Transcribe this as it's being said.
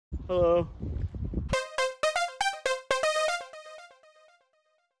Hello.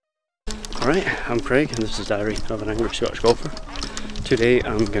 Alright, I'm Craig and this is Diary of an Angry Scottish Golfer. Today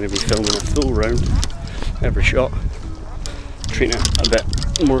I'm going to be filming a full round, every shot, treating it a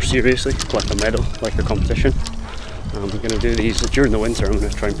bit more seriously, like a medal, like a competition. We're going to do these during the winter. I'm going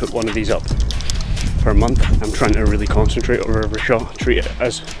to try and put one of these up per month. I'm trying to really concentrate over every shot, treat it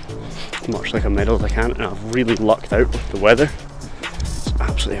as much like a medal as I can, and I've really lucked out with the weather. It's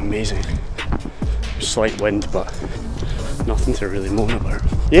absolutely amazing. Slight wind, but nothing to really moan about.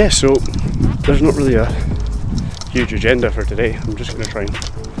 Yeah, so there's not really a huge agenda for today. I'm just going to try and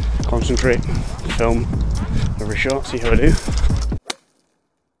concentrate, film every shot, see how I do.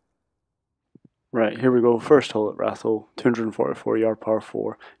 Right, here we go. First hole at Ratho, 244 yard par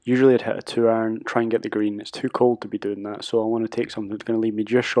 4. Usually I'd hit a 2-iron, try and get the green. It's too cold to be doing that, so I want to take something that's going to leave me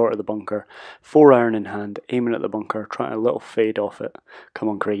just short of the bunker. 4-iron in hand, aiming at the bunker, trying a little fade off it. Come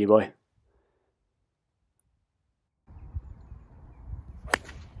on, Craigie boy.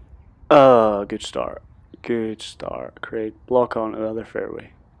 Good start. Good start, Craig. Block onto the other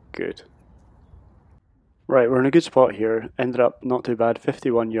fairway. Good. Right, we're in a good spot here. Ended up not too bad,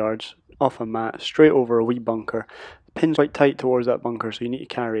 51 yards off a mat, straight over a wee bunker. The pin's quite tight towards that bunker, so you need to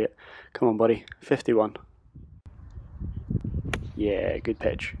carry it. Come on, buddy. 51. Yeah, good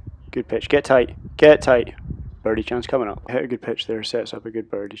pitch. Good pitch. Get tight. Get tight. Birdie chance coming up. Hit a good pitch there, sets up a good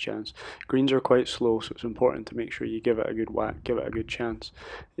birdie chance. Greens are quite slow, so it's important to make sure you give it a good whack, give it a good chance.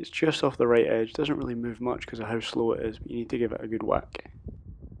 It's just off the right edge, doesn't really move much because of how slow it is, but you need to give it a good whack.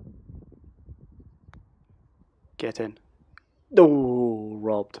 Get in. Oh,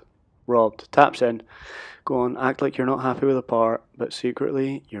 robbed. Robbed. Taps in. Go on, act like you're not happy with the par, but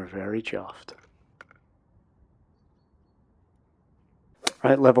secretly you're very chuffed.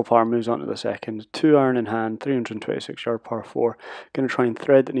 Right, level par moves on to the second. 2-iron in hand, 326 yard par 4. Going to try and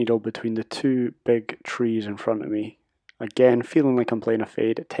thread the needle between the two big trees in front of me. Again, feeling like I'm playing a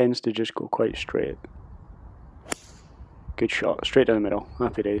fade. It tends to just go quite straight. Good shot, straight down the middle.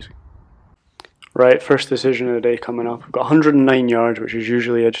 Happy days. Right, first decision of the day coming up. I've got 109 yards, which is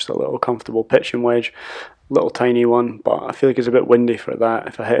usually just a little comfortable pitching wedge. Little tiny one, but I feel like it's a bit windy for that.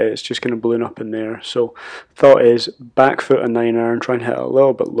 If I hit it, it's just going to balloon up in there. So thought is back foot a 9-iron, try and hit it a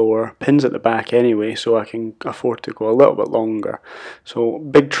little bit lower. Pins at the back anyway, so I can afford to go a little bit longer. So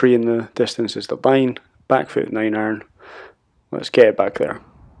big tree in the distance is the line. Back foot 9-iron. Let's get it back there.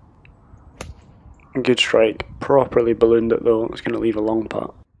 Good strike. Properly ballooned it though. It's going to leave a long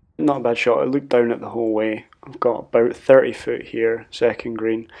putt. Not a bad shot. I looked down it the whole way. I've got about 30 foot here, second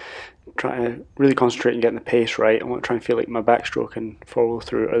green. Trying to really concentrate on getting the pace right. I want to try and feel like my backstroke and follow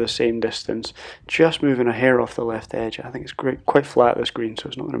through are the same distance. Just moving a hair off the left edge. I think it's great, quite flat this green, so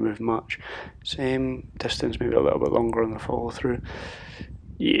it's not going to move much. Same distance, maybe a little bit longer on the follow through.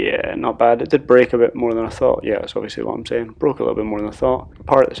 Yeah, not bad. It did break a bit more than I thought. Yeah, that's obviously what I'm saying. Broke a little bit more than I thought.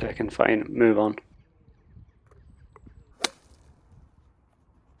 Par at the second, fine. Move on.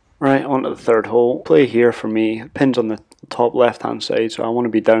 Right, on to the third hole. Play here for me. Pin's on the top left hand side, so I want to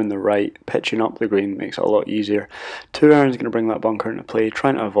be down the right. Pitching up the green makes it a lot easier. 2-iron is going to bring that bunker into play,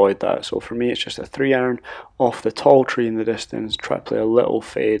 trying to avoid that. So for me, it's just a 3-iron off the tall tree in the distance. Try to play a little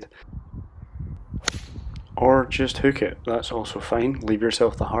fade. Or just hook it. That's also fine. Leave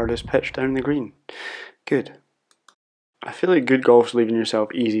yourself the hardest pitch down the green. Good. I feel like good golf's leaving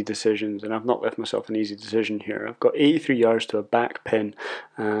yourself easy decisions, and I've not left myself an easy decision here. I've got 83 yards to a back pin,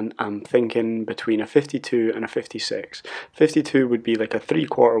 and I'm thinking between a 52 and a 56. 52 would be like a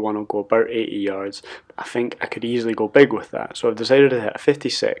 3/4 one, I'll go about 80 yards. I think I could easily go big with that, so I've decided to hit a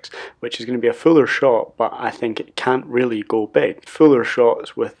 56, which is going to be a fuller shot, but I think it can't really go big. Fuller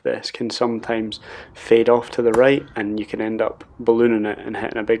shots with this can sometimes fade off to the right, and you can end up ballooning it and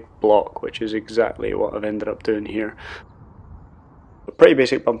hitting a big block, which is exactly what I've ended up doing here. A pretty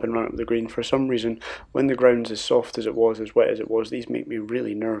basic bump and run up the green. For some reason, when the ground's as soft as it was, as wet as it was, these make me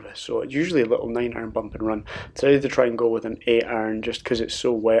really nervous. So it's usually a little 9-iron bump and run. Decided to try and go with an 8-iron just because it's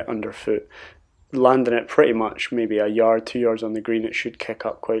so wet underfoot. Landing it pretty much maybe a yard, 2 yards on the green, it should kick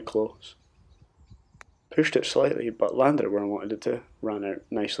up quite close. Pushed it slightly, but landed it where I wanted it to. Ran out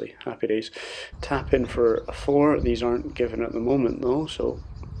nicely. Happy days. Tap in for a 4. These aren't given at the moment though, so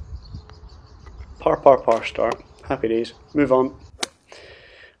par start. Happy days. Move on.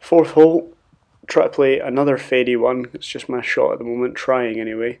 Fourth hole, try to play another fadey one. It's just my shot at the moment, trying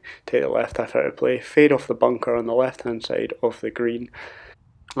anyway. Take the left half out of play, fade off the bunker on the left hand side of the green.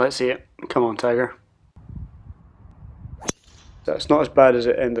 Let's see it. Come on, Tiger. That's not as bad as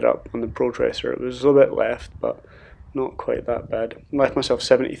it ended up on the Pro Tracer. It was a little bit left, but not quite that bad. I left myself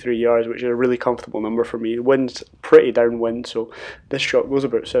 73 yards, which is a really comfortable number for me. The wind's pretty downwind, so this shot goes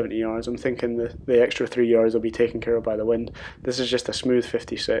about 70 yards. I'm thinking the extra 3 yards will be taken care of by the wind. This is just a smooth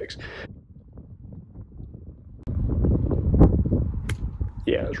 56.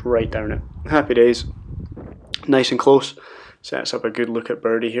 Yeah, it's right down it. Happy days. Nice and close. Sets up a good look at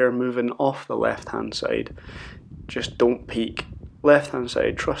birdie here, moving off the left hand side. Just don't peek. Left hand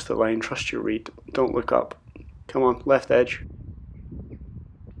side, trust the line, trust your read. Don't look up. Come on, left edge.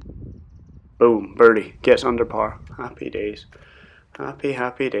 Boom, birdie. Gets under par. Happy days.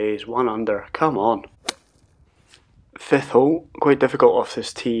 Happy days. 1 under. Come on. 5th hole. Quite difficult off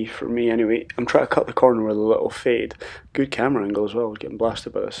this tee for me anyway. I'm trying to cut the corner with a little fade. Good camera angle as well, getting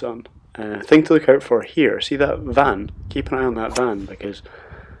blasted by the sun. Thing to look out for here. See that van? Keep an eye on that van, because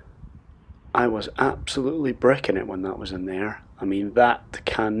I was absolutely bricking it when that was in there. I mean, that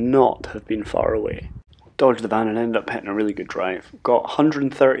cannot have been far away. Dodged the van and ended up hitting a really good drive. Got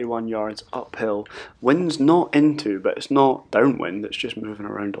 131 yards uphill. Wind's not into, but it's not downwind, it's just moving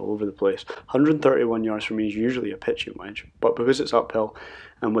around all over the place. 131 yards for me is usually a pitching wedge, but because it's uphill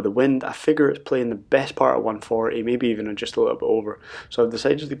and with the wind, I figure it's playing the best part of 140, maybe even just a little bit over. So I've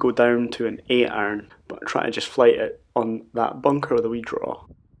decided to go down to an 8 iron, but try to just flight it on that bunker with a wee draw.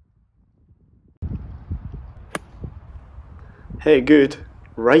 Hey, good.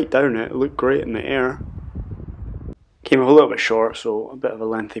 Right down it, looked great in the air. Came up a little bit short, so a bit of a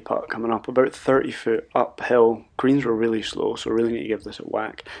lengthy putt coming up, about 30 foot uphill. Greens were really slow, so really need to give this a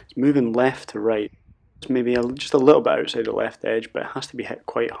whack. It's moving left to right. It's maybe just a little bit outside the left edge, but it has to be hit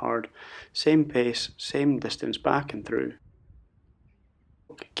quite hard. Same pace, same distance back and through.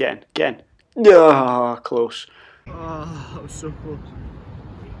 Again. Ah, close. Oh, that was so close.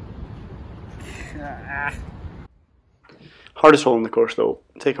 Hardest hole in the course though.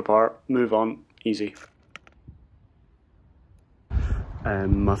 Take apart, move on, easy.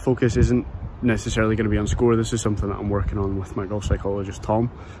 My focus isn't necessarily going to be on score. This is something that I'm working on with my golf psychologist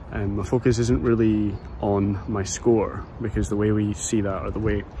Tom, and my focus isn't really on my score, because the way we see that, or the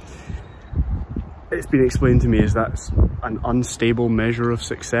way it's been explained to me, is that's an unstable measure of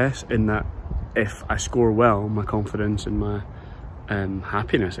success, in that if I score well, my confidence and my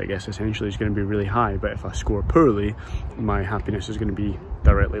happiness, I guess, essentially is going to be really high, but if I score poorly, my happiness is going to be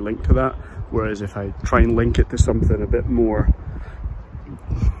directly linked to that. Whereas if I try and link it to something a bit more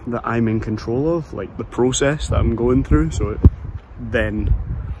that I'm in control of, like the process that I'm going through, so then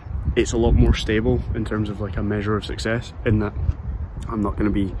it's a lot more stable in terms of like a measure of success, in that I'm not going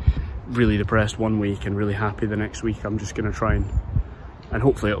to be really depressed one week and really happy the next week. I'm just going to try and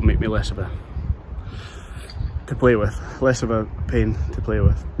hopefully it'll make me less of a pain to play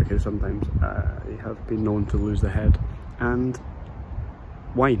with, because sometimes I have been known to lose the head and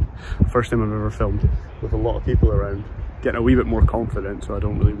whine. First time I've ever filmed with a lot of people around, getting a wee bit more confident, so I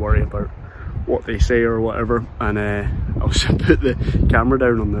don't really worry about what they say or whatever. And I also put the camera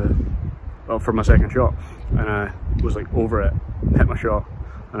down on for my second shot, and I was like over it, hit my shot,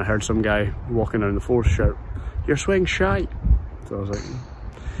 and I heard some guy walking down the fourth shout, "Your swing's shite." So I was like,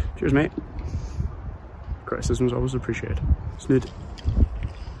 cheers mate. Criticism's always appreciated. Snood.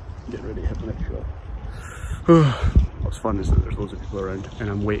 Getting ready to hit the next shot. What's fun is that there's loads of people around, and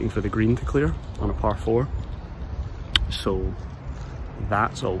I'm waiting for the green to clear on a par 4. So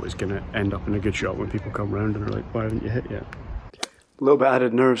that's always going to end up in a good shot when people come round and are like, "Why haven't you hit yet?" A little bit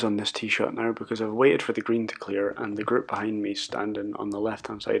added nerves on this tee shot now, because I've waited for the green to clear and the group behind me is standing on the left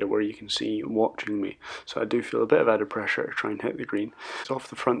hand side of where you can see watching me. So I do feel a bit of added pressure to try and hit the green. It's off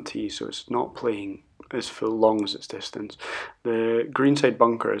the front tee, so it's not playing as full long as its distance. The greenside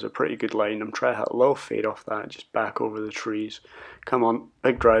bunker is a pretty good line. I'm trying to hit a little fade off that, just back over the trees. Come on,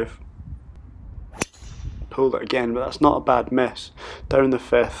 big drive. Pulled it again, but that's not a bad miss. Down the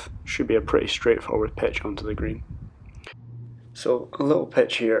 5th, should be a pretty straightforward pitch onto the green. So a little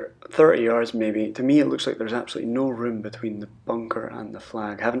pitch here, 30 yards maybe. To me it looks like there's absolutely no room between the bunker and the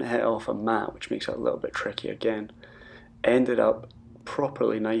flag. Haven't hit off a mat, which makes it a little bit tricky again. Ended up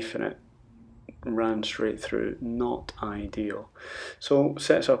properly knifing it. Ran straight through, not ideal. So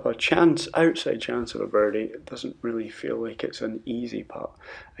sets up a outside chance of a birdie. It doesn't really feel like it's an easy putt.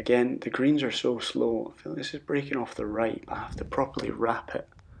 Again, the greens are so slow. I feel like this is breaking off the right, but I have to properly wrap it.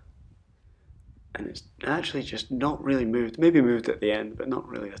 And it's actually just not really moved. Maybe moved at the end, but not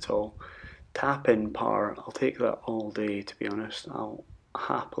really at all. Tap in par, I'll take that all day, to be honest. I'll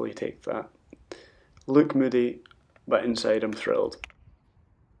happily take that. Look moody, but inside I'm thrilled.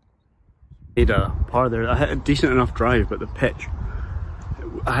 Made a par there. I hit a decent enough drive, but the pitch,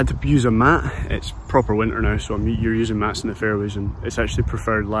 I had to use a mat. It's proper winter now, so you're using mats in the fairways, and it's actually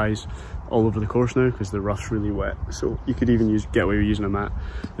preferred lies all over the course now because the rough's really wet. So you could even get away with using a mat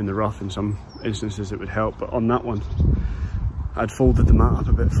in the rough. In some instances it would help, but on that one I'd folded the mat up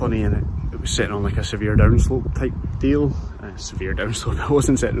a bit funny, and it was sitting on like a severe downslope type deal. Severe downslope. I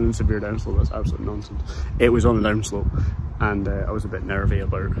wasn't sitting on a severe downslope, that's absolute nonsense. It was on a downslope, and I was a bit nervy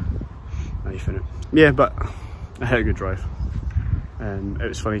about knifing it. Yeah, but I had a good drive. And it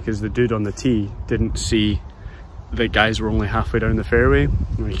was funny because the dude on the tee didn't see the guys were only halfway down the fairway.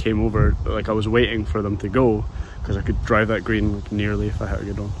 When he came over, like I was waiting for them to go because I could drive that green like, nearly if I had a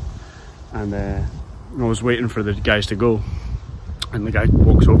good one. And I was waiting for the guys to go, and the guy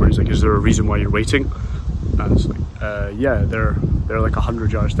walks over and he's like, "Is there a reason why you're waiting?" And I was like, "Yeah, they're like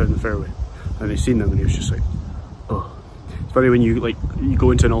 100 yards down the fairway." And they seen them, and he was just like, "Oh." It's funny when you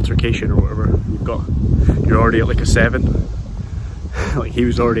go into an altercation or whatever, you're already at like a 7. Like he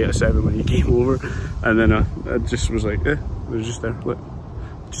was already at a 7 when he came over, and then I just was like, it was just there. Look,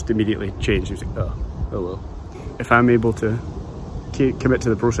 just immediately changed. He was like, oh well. If I'm able to commit to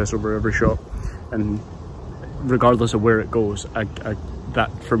the process over every shot, and regardless of where it goes, that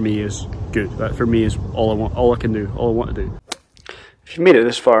for me is good. That for me is all I want, all I can do, all I want to do. If you've made it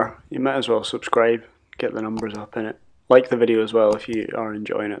this far, you might as well subscribe, get the numbers up in it. Like the video as well if you are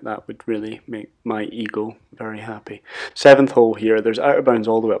enjoying it. That would really make my ego very happy. 7th hole here. There's out of bounds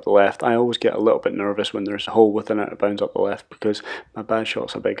all the way up the left. I always get a little bit nervous when there's a hole with an out of bounds up the left because my bad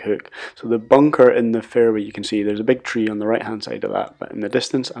shot's a big hook. So the bunker in the fairway, you can see there's a big tree on the right hand side of that, but in the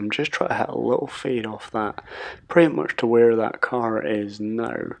distance I'm just trying to hit a little fade off that, pretty much to where that car is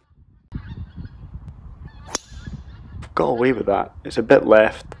now. Got away with that. It's a bit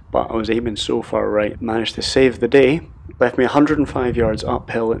left, but I was aiming so far right. Managed to save the day. Left me 105 yards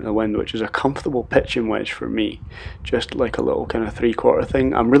uphill in the wind, which is a comfortable pitching wedge for me. Just like a little kind of 3/4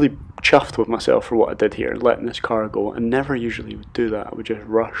 thing. I'm really chuffed with myself for what I did here, letting this car go. I never usually would do that. I would just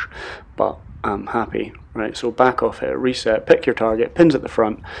rush, but I'm happy. Right, so back off it, reset, pick your target, pins at the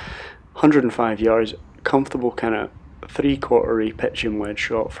front. 105 yards, comfortable kind of 3/4 pitching wedge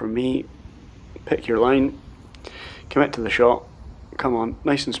shot for me. Pick your line, commit to the shot. Come on,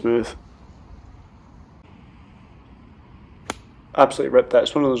 nice and smooth. Absolutely ripped that.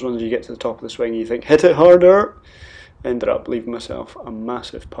 It's one of those ones you get to the top of the swing and you think, hit it harder. Ended up leaving myself a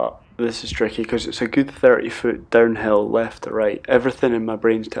massive putt. This is tricky because it's a good 30-foot downhill left to right. Everything in my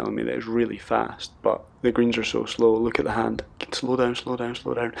brain's telling me that it's really fast, but the greens are so slow. Look at the hand. Slow down, slow down,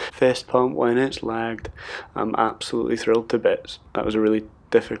 slow down. Fist pump when it's lagged. I'm absolutely thrilled to bits. That was a really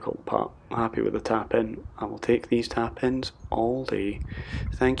difficult putt. I'm happy with the tap in. I will take these tap ins all day.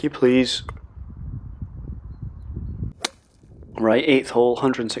 Thank you, please. Right, 8th hole,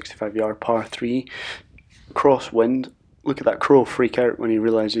 165 yard par 3, crosswind. Look at that crow freak out when he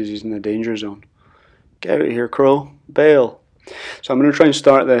realises he's in the danger zone. Get out of here, crow. Bail. So I'm going to try and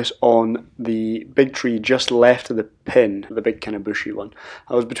start this on the big tree just left of the pin, the big kind of bushy one.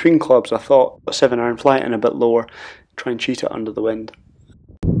 I was between clubs. I thought a 7-iron fly and a bit lower, try and cheat it under the wind.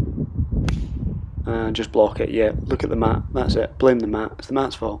 And just block it. Yeah, look at the mat. That's it. Blame the mat. It's the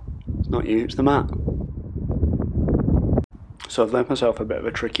mat's fault. It's not you, it's the mat. So I've left myself a bit of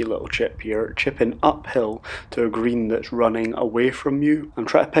a tricky little chip here, chipping uphill to a green that's running away from you. I'm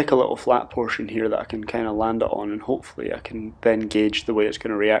trying to pick a little flat portion here that I can kind of land it on, and hopefully I can then gauge the way it's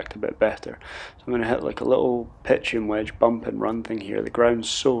going to react a bit better. So I'm going to hit like a little pitching wedge, bump and run thing here. The ground's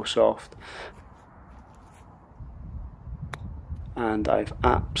so soft. And I've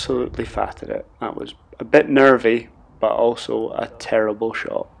absolutely fatted it. That was a bit nervy, but also a terrible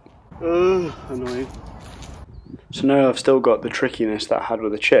shot. Annoying. So now I've still got the trickiness that I had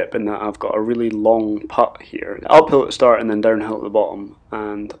with the chip, in that I've got a really long putt here. Uphill at the start and then downhill at the bottom,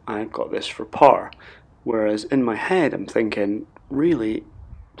 and I've got this for par. Whereas in my head I'm thinking, really,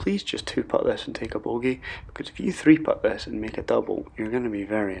 please just 2-putt this and take a bogey, because if you 3-putt this and make a double, you're going to be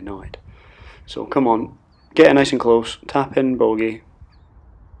very annoyed. So come on, get it nice and close, tap in bogey.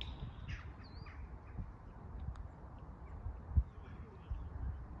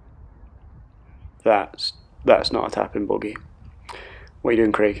 That's not a tap-in bogey. What are you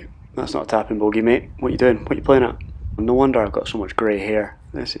doing, Craig? That's not a tap-in bogey, mate. What are you doing? What are you playing at? No wonder I've got so much grey hair.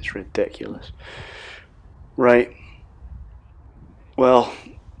 This is ridiculous. Right. Well,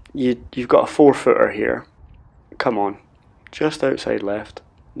 you've got a 4-footer here. Come on. Just outside left.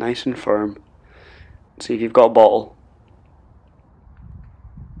 Nice and firm. See if you've got a bottle.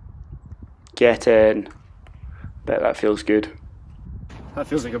 Get in. Bet that feels good. That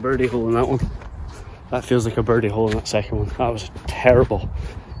feels like a birdie hole in that one. That feels like a birdie hole in that second one. That was a terrible,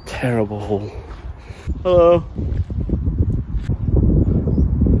 terrible hole. Hello.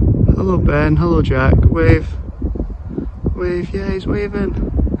 Hello Ben, hello Jack, wave. Wave, yeah, he's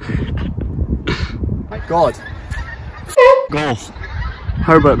waving. My God. Golf.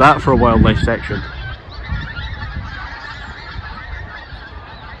 How about that for a wildlife section?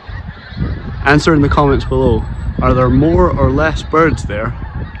 Answer in the comments below. Are there more or less birds there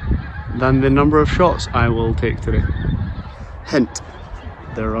than the number of shots I will take today? Hint,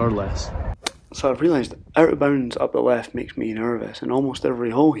 there are less. So I've realised out of bounds up the left makes me nervous, and almost every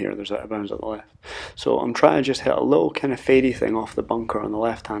hole here there's out of bounds up the left. So I'm trying to just hit a little kind of fadey thing off the bunker on the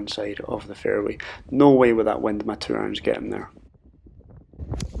left hand side of the fairway. No way with that wind my 2 irons get him there.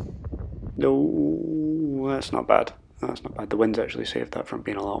 No, that's not bad. That's not bad. The wind's actually saved that from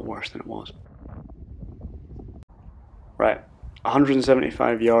being a lot worse than it was. Right,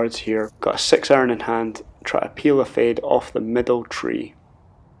 175 yards here. Got a 6 iron in hand. Try to peel a fade off the middle tree.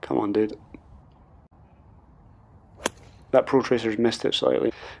 Come on, dude. That Pro Tracer's missed it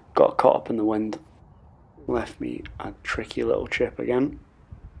slightly. Got caught up in the wind. Left me a tricky little chip again.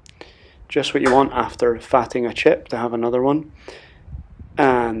 Just what you want after fatting a chip, to have another one.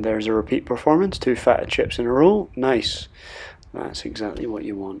 And there's a repeat performance. 2 fatted chips in a row. Nice. That's exactly what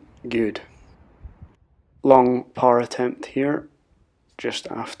you want. Good. Long par attempt here. Just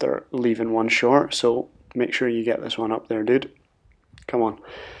after leaving one short. So make sure you get this one up there, dude. Come on.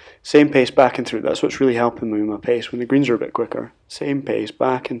 Same pace back and through. That's what's really helping me with my pace when the greens are a bit quicker. Same pace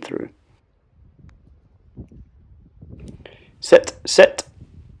back and through. Sit, sit.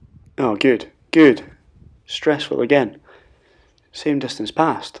 Oh, good, good. Stressful again. Same distance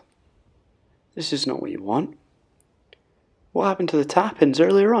past. This is not what you want. What happened to the tap-ins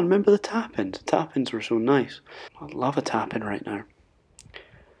earlier on? Remember the tap-ins? The tap-ins were so nice. I love a tap-in right now.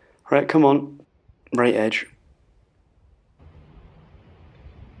 Right, come on. Right edge.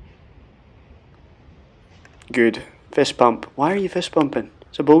 Good. Fist bump. Why are you fist bumping?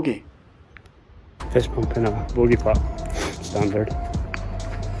 It's a bogey. Fist bumping a bogey putt. Standard.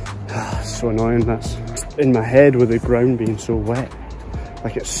 So annoying. That's in my head with the ground being so wet.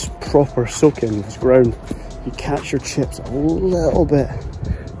 Like it's proper soaking this ground. You catch your chips a little bit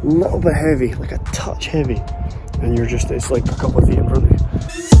heavy, like a touch heavy, and you're just, it's like a couple of feet in front of you.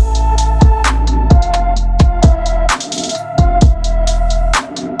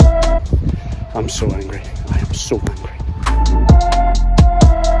 I'm so angry. I am so angry.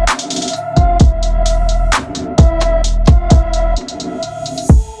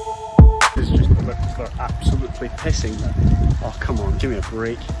 It's just they're absolutely pissing me. Oh come on, give me a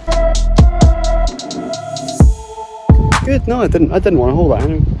break. Good. No, I didn't want to hold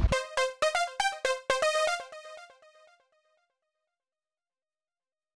that.